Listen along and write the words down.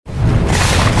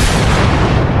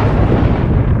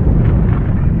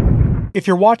If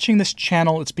you're watching this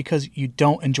channel, it's because you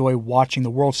don't enjoy watching the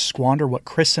world squander what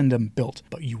Christendom built,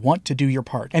 but you want to do your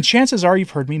part. And chances are you've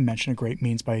heard me mention a great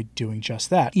means by doing just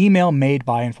that. Email made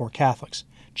by and for Catholics.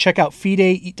 Check out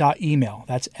fidei.email.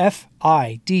 That's FIDEI.email.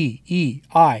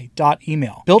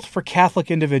 Built for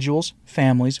Catholic individuals,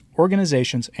 families,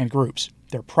 organizations, and groups.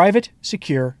 They're private,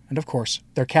 secure, and of course,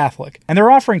 they're Catholic. And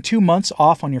they're offering 2 months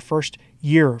off on your first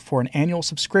year for an annual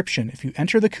subscription if you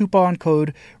enter the coupon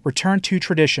code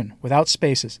Return2Tradition without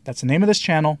spaces. That's the name of this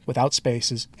channel, without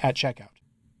spaces, at checkout.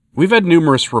 We've had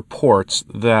numerous reports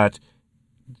that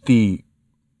the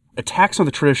attacks on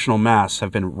the traditional Mass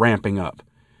have been ramping up.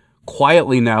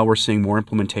 Quietly now, we're seeing more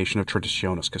implementation of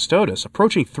Traditionis Custodes,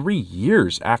 approaching 3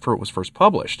 years after it was first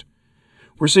published.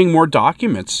 We're seeing more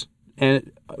documents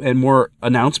and more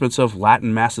announcements of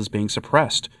Latin Masses being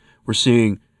suppressed. We're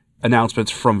seeing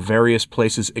announcements from various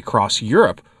places across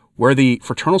Europe where the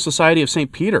Fraternal Society of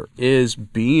St. Peter is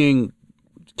being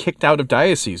kicked out of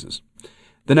dioceses.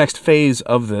 The next phase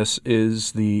of this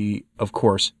is of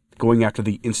course, going after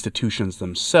the institutions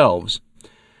themselves.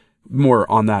 More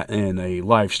on that in a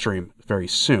live stream very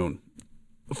soon.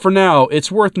 For now,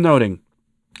 it's worth noting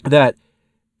that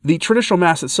the traditional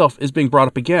Mass itself is being brought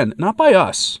up again, not by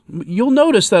us. You'll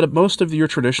notice that most of your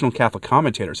traditional Catholic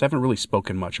commentators haven't really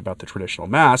spoken much about the traditional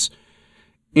Mass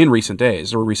in recent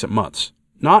days or recent months.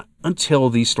 Not until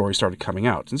these stories started coming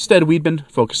out. Instead, we'd been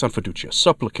focused on Fiducia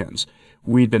Supplicans.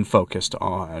 We'd been focused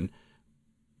on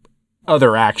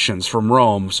other actions from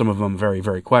Rome, some of them very,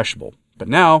 very questionable. But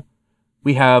now,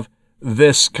 we have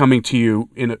this coming to you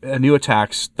in a new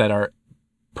attacks that are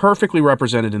perfectly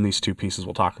represented in these two pieces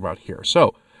we'll talk about here.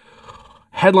 So,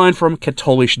 headline from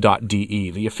katholisch.de,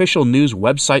 the official news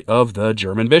website of the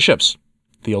German bishops.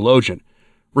 Theologian.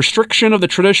 Restriction of the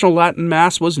traditional Latin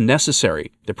Mass was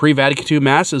necessary. The pre-Vatican II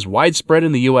Mass is widespread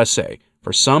in the USA.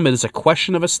 For some, it is a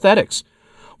question of aesthetics,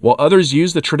 while others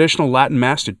use the traditional Latin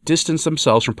Mass to distance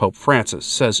themselves from Pope Francis,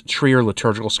 says Trier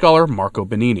liturgical scholar Marco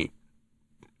Benini.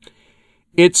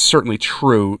 It's certainly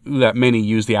true that many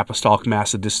use the Apostolic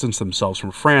Mass to distance themselves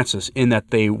from Francis in that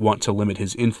they want to limit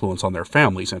his influence on their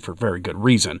families, and for very good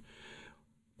reason.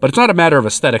 But it's not a matter of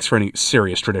aesthetics for any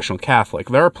serious traditional Catholic.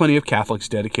 There are plenty of Catholics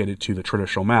dedicated to the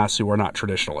traditional Mass who are not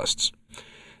traditionalists.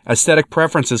 Aesthetic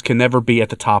preferences can never be at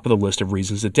the top of the list of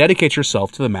reasons to dedicate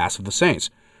yourself to the Mass of the Saints.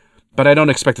 But I don't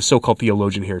expect the so-called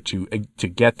theologian here to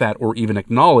get that or even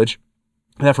acknowledge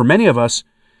that for many of us,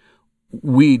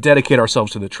 we dedicate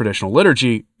ourselves to the traditional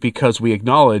liturgy because we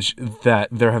acknowledge that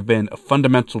there have been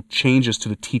fundamental changes to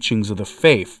the teachings of the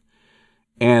faith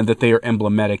and that they are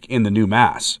emblematic in the new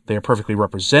Mass. They are perfectly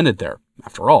represented there.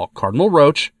 After all, Cardinal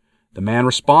Roche, the man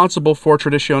responsible for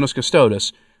Traditionis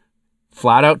Custodes,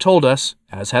 flat out told us,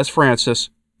 as has Francis,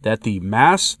 that the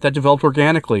Mass that developed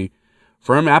organically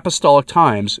from apostolic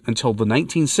times until the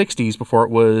 1960s, before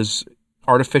it was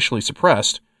artificially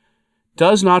suppressed,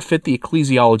 does not fit the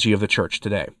ecclesiology of the Church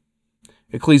today.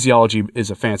 Ecclesiology is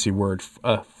a fancy word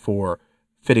for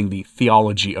fitting the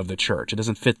theology of the Church. It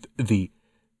doesn't fit the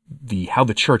how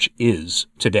the Church is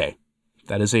today.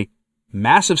 That is a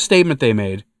massive statement they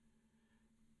made,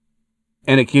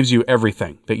 and it gives you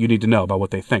everything that you need to know about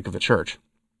what they think of the Church.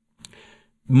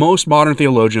 Most modern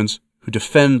theologians who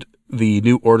defend the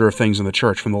new order of things in the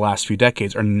Church from the last few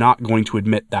decades are not going to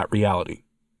admit that reality.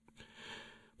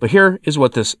 But here is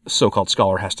what this so-called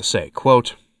scholar has to say.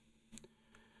 Quote,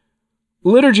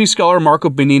 liturgy scholar Marco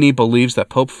Benini believes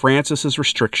that Pope Francis's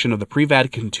restriction of the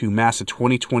pre-Vatican II Mass in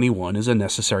 2021 is a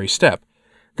necessary step.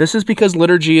 This is because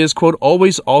liturgy is, quote,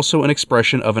 always also an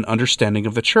expression of an understanding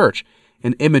of the Church,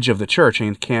 an image of the Church,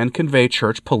 and can convey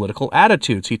Church political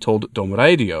attitudes, he told Dom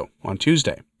Radio on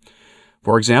Tuesday.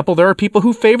 For example, there are people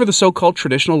who favor the so-called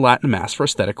traditional Latin Mass for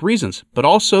aesthetic reasons, but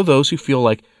also those who feel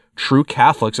like true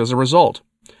Catholics as a result.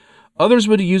 Others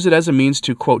would use it as a means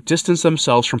to, quote, distance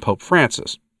themselves from Pope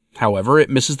Francis. However,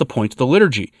 it misses the point of the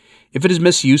liturgy if it is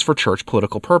misused for church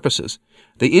political purposes.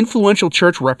 The influential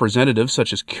church representatives,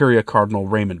 such as Curia Cardinal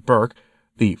Raymond Burke,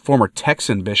 the former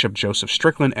Texan Bishop Joseph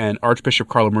Strickland, and Archbishop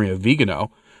Carlo Maria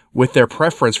Vigano, with their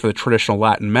preference for the traditional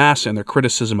Latin Mass and their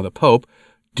criticism of the Pope,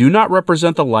 do not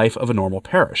represent the life of a normal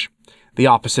parish. The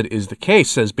opposite is the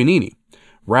case, says Benini.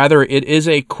 Rather, it is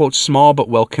a, quote, small but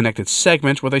well-connected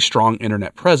segment with a strong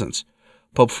internet presence.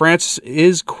 Pope Francis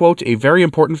is, quote, a very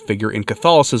important figure in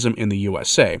Catholicism in the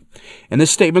USA, and his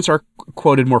statements are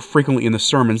quoted more frequently in the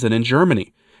sermons than in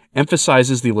Germany,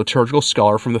 emphasizes the liturgical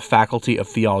scholar from the Faculty of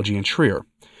Theology in Trier.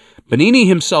 Benini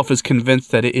himself is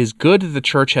convinced that it is good that the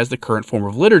Church has the current form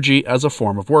of liturgy as a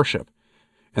form of worship.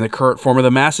 And the current form of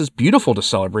the Mass is beautiful to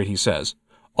celebrate, he says.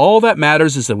 All that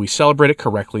matters is that we celebrate it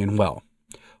correctly and well.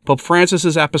 Pope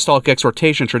Francis's apostolic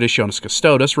exhortation Traditionis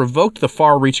Custodes revoked the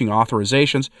far-reaching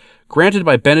authorizations granted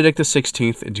by Benedict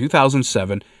XVI in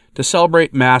 2007 to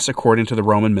celebrate Mass according to the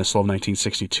Roman Missal of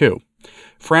 1962.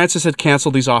 Francis had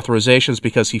canceled these authorizations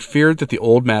because he feared that the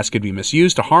old Mass could be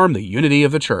misused to harm the unity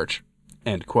of the Church.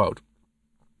 End quote.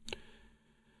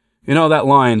 You know, that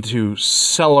line, to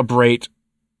celebrate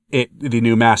the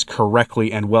new Mass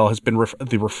correctly and well, has been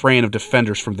the refrain of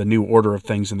defenders from the new order of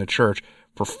things in the Church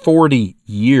for 40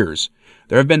 years.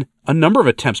 There have been a number of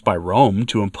attempts by Rome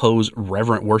to impose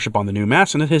reverent worship on the new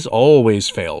Mass, and it has always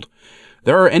failed.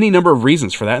 There are any number of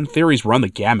reasons for that, and theories run the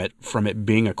gamut, from it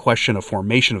being a question of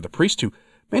formation of the priest to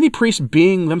many priests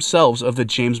being themselves of the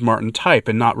James Martin type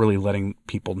and not really letting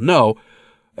people know,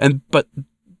 but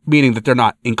meaning that they're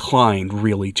not inclined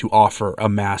really to offer a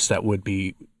Mass that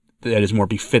is more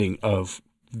befitting of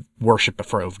worship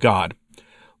of God.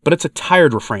 But it's a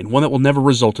tired refrain, one that will never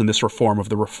result in this reform of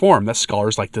the reform that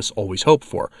scholars like this always hope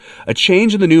for. A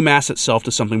change in the new Mass itself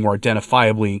to something more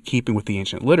identifiably in keeping with the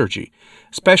ancient liturgy,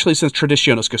 especially since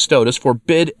Traditionis Custodes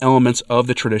forbid elements of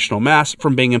the traditional Mass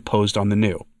from being imposed on the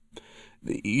new.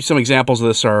 Some examples of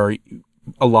this are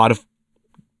a lot of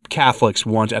Catholics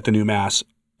want at the new Mass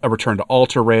a return to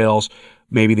altar rails,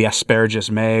 maybe the Asparagus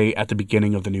May at the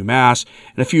beginning of the new Mass,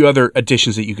 and a few other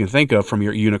additions that you can think of from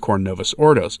your Unicorn Novus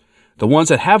Ordos. The ones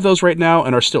that have those right now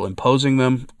and are still imposing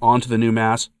them onto the new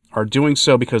Mass are doing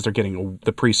so because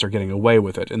the priests are getting away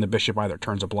with it, and the bishop either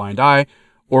turns a blind eye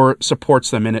or supports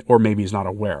them in it, or maybe is not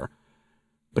aware.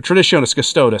 But Traditionis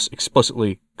Custodes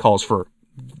explicitly calls for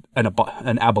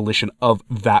an abolition of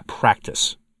that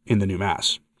practice in the new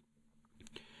Mass.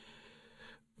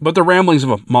 But the ramblings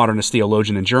of a modernist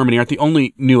theologian in Germany aren't the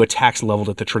only new attacks leveled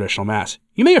at the traditional Mass.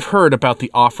 You may have heard about the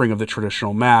offering of the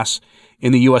traditional Mass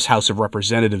in the U.S. House of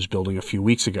Representatives building a few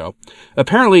weeks ago.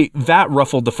 Apparently, that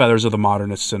ruffled the feathers of the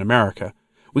modernists in America.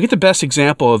 We get the best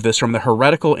example of this from the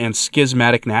heretical and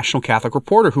schismatic National Catholic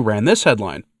Reporter who ran this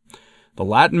headline: "The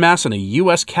Latin Mass in a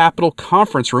U.S. Capitol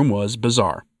conference room was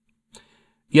bizarre."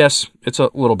 Yes, it's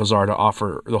a little bizarre to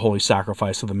offer the Holy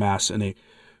Sacrifice of the Mass in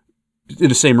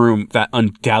the same room that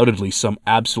undoubtedly some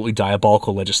absolutely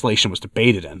diabolical legislation was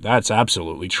debated in. That's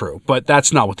absolutely true. But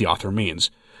that's not what the author means.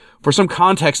 For some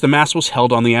context, the Mass was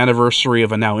held on the anniversary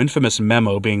of a now infamous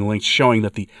memo being linked showing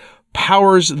that the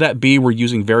powers that be were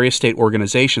using various state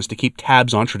organizations to keep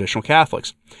tabs on traditional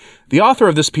Catholics. The author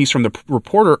of this piece from the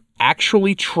Reporter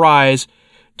actually tries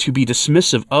to be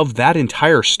dismissive of that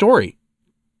entire story,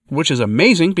 which is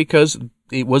amazing because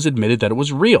it was admitted that it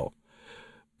was real.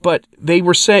 But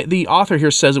the author here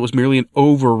says it was merely an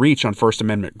overreach on First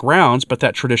Amendment grounds, but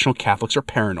that traditional Catholics are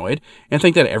paranoid and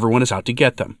think that everyone is out to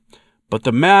get them. But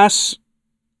the Mass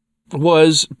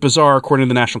was bizarre, according to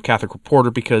the National Catholic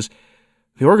Reporter, because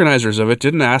the organizers of it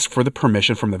didn't ask for the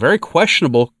permission from the very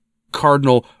questionable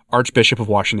Cardinal Archbishop of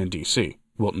Washington, D.C.,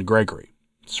 Wilton Gregory.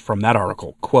 It's from that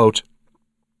article, quote,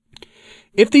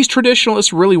 "If these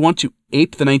traditionalists really want to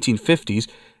ape the 1950s,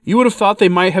 you would have thought they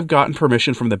might have gotten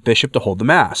permission from the bishop to hold the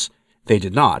Mass. They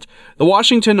did not. The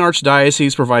Washington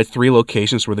Archdiocese provides 3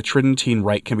 locations where the Tridentine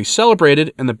Rite can be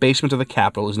celebrated, and the basement of the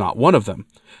Capitol is not one of them.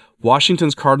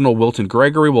 Washington's Cardinal Wilton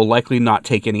Gregory will likely not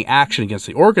take any action against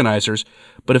the organizers,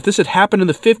 but if this had happened in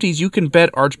the 50s, you can bet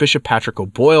Archbishop Patrick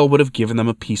O'Boyle would have given them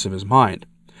a piece of his mind.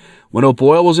 When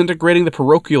O'Boyle was integrating the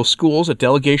parochial schools, a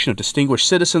delegation of distinguished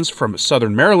citizens from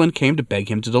southern Maryland came to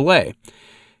beg him to delay.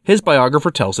 His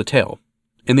biographer tells the tale.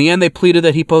 In the end, they pleaded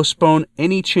that he postpone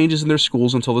any changes in their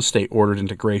schools until the state ordered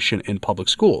integration in public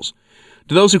schools.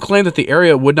 To those who claim that the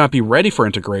area would not be ready for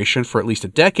integration for at least a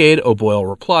decade, O'Boyle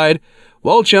replied,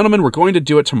 'Well, gentlemen, we're going to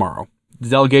do it tomorrow.' The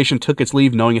delegation took its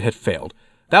leave knowing it had failed.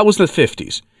 That was in the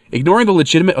 50s. Ignoring the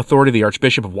legitimate authority of the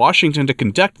Archbishop of Washington to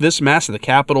conduct this Mass at the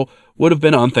Capitol would have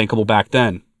been unthinkable back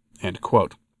then." End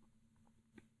quote.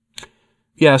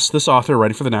 Yes, this author,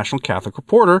 writing for the National Catholic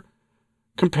Reporter,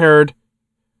 compared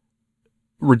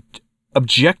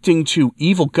objecting to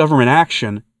evil government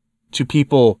action to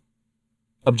people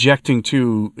objecting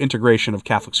to integration of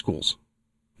Catholic schools.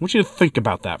 I want you to think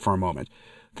about that for a moment.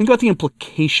 Think about the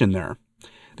implication there.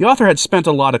 The author had spent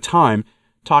a lot of time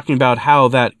talking about how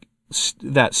that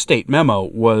state memo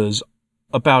was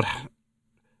about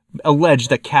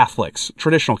alleged that Catholics,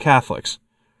 traditional Catholics,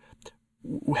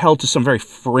 held to some very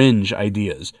fringe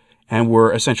ideas and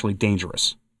were essentially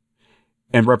dangerous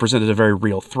and represented a very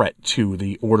real threat to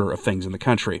the order of things in the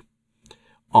country.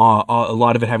 A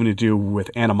lot of it having to do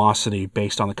with animosity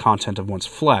based on the content of one's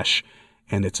flesh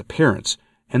and its appearance,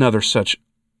 and other such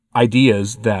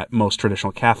ideas that most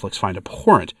traditional Catholics find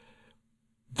abhorrent.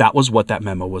 That was what that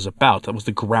memo was about. That was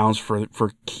the grounds for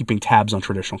keeping tabs on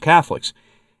traditional Catholics.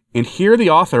 And here the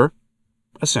author,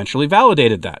 essentially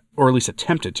validated that, or at least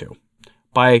attempted to,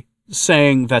 by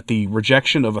saying that the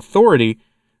rejection of authority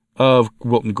of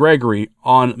Wilton Gregory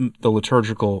on the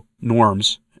liturgical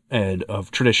norms and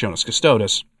of Traditionis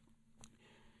Custodes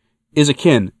is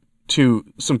akin to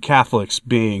some Catholics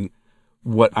being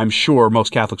what I'm sure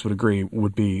most Catholics would agree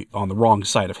would be on the wrong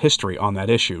side of history on that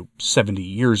issue 70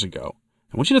 years ago.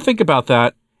 I want you to think about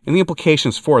that and the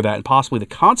implications for that and possibly the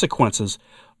consequences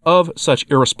of such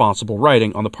irresponsible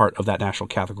writing on the part of that National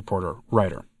Catholic Reporter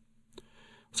writer.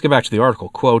 Let's get back to the article.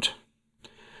 Quote,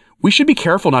 "We should be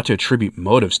careful not to attribute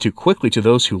motives too quickly to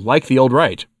those who like the old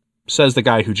rite," says the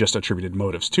guy who just attributed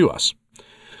motives to us.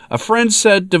 A friend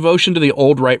said devotion to the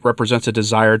old rite represents a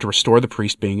desire to restore the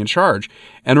priest being in charge,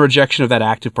 and a rejection of that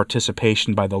active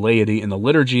participation by the laity in the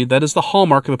liturgy that is the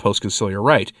hallmark of the post-conciliar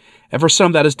rite, and for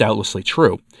some that is doubtlessly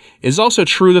true. It is also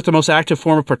true that the most active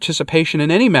form of participation in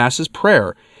any Mass is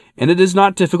prayer, and it is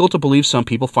not difficult to believe some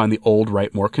people find the old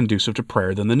rite more conducive to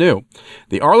prayer than the new.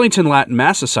 The Arlington Latin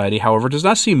Mass Society, however, does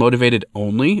not seem motivated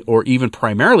only or even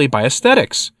primarily by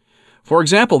aesthetics. For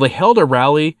example, they held a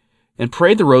rally and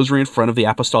prayed the rosary in front of the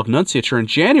Apostolic Nunciature in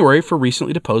January for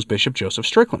recently deposed Bishop Joseph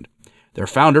Strickland. Their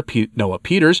founder, Noah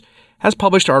Peters, has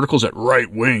published articles at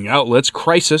right-wing outlets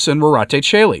Crisis and Rorate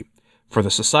Caeli. For the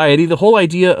Society, the whole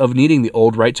idea of needing the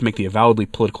old rite to make the avowedly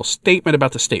political statement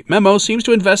about the state memo seems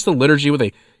to invest the liturgy with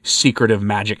a secretive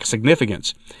magic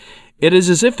significance. It is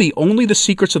as if only the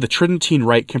secrets of the Tridentine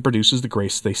rite can produce the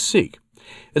grace they seek.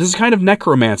 It is a kind of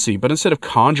necromancy, but instead of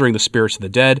conjuring the spirits of the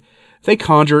dead, they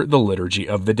conjure the liturgy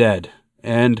of the dead.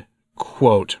 End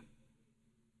quote.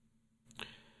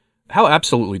 How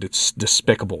absolutely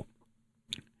despicable.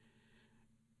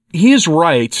 He is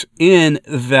right in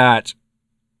that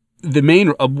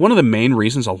one of the main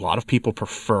reasons a lot of people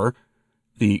prefer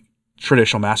the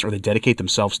traditional Mass or they dedicate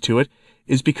themselves to it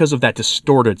is because of that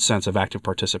distorted sense of active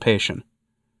participation.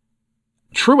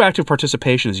 True active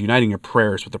participation is uniting your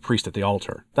prayers with the priest at the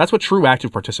altar. That's what true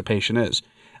active participation is.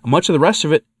 And much of the rest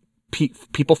of it,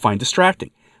 people find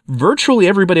distracting. Virtually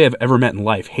everybody I've ever met in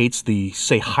life hates the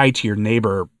say hi to your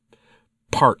neighbor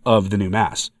part of the new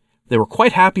Mass. They were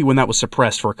quite happy when that was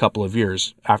suppressed for a couple of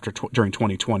years during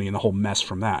 2020 and the whole mess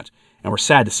from that, and were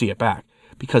sad to see it back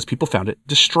because people found it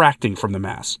distracting from the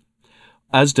Mass,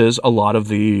 as does a lot of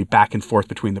the back and forth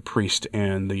between the priest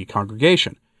and the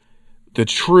congregation. The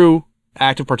true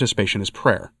active participation is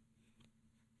prayer.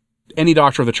 Any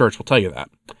doctor of the church will tell you that.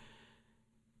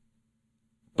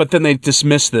 But then they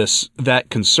dismiss that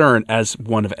concern as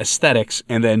one of aesthetics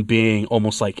and then being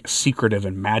almost like secretive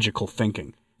and magical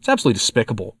thinking. It's absolutely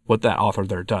despicable what that author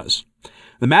there does.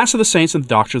 The Mass of the Saints and the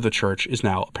doctrine of the Church is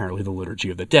now apparently the liturgy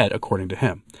of the dead, according to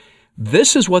him.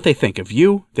 This is what they think of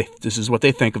you, this is what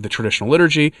they think of the traditional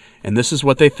liturgy, and this is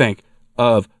what they think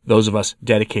of those of us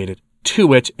dedicated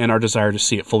to it and our desire to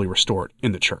see it fully restored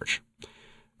in the Church.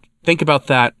 Think about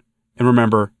that and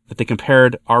remember that they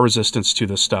compared our resistance to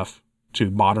this stuff,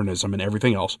 to modernism and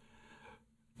everything else,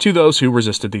 to those who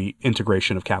resisted the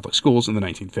integration of Catholic schools in the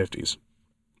 1950s.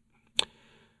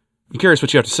 I'm curious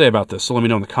what you have to say about this, so let me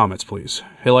know in the comments, please.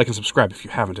 Hey, like and subscribe if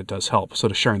you haven't, it does help. So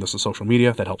does sharing this on social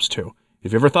media, that helps too.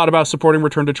 If you ever thought about supporting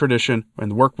Return to Tradition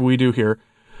and the work we do here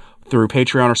through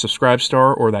Patreon or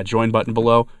Subscribestar or that join button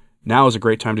below, now is a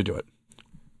great time to do it.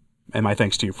 And my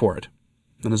thanks to you for it.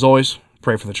 And as always,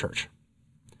 pray for the Church.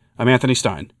 I'm Anthony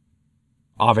Stein.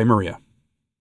 Ave Maria.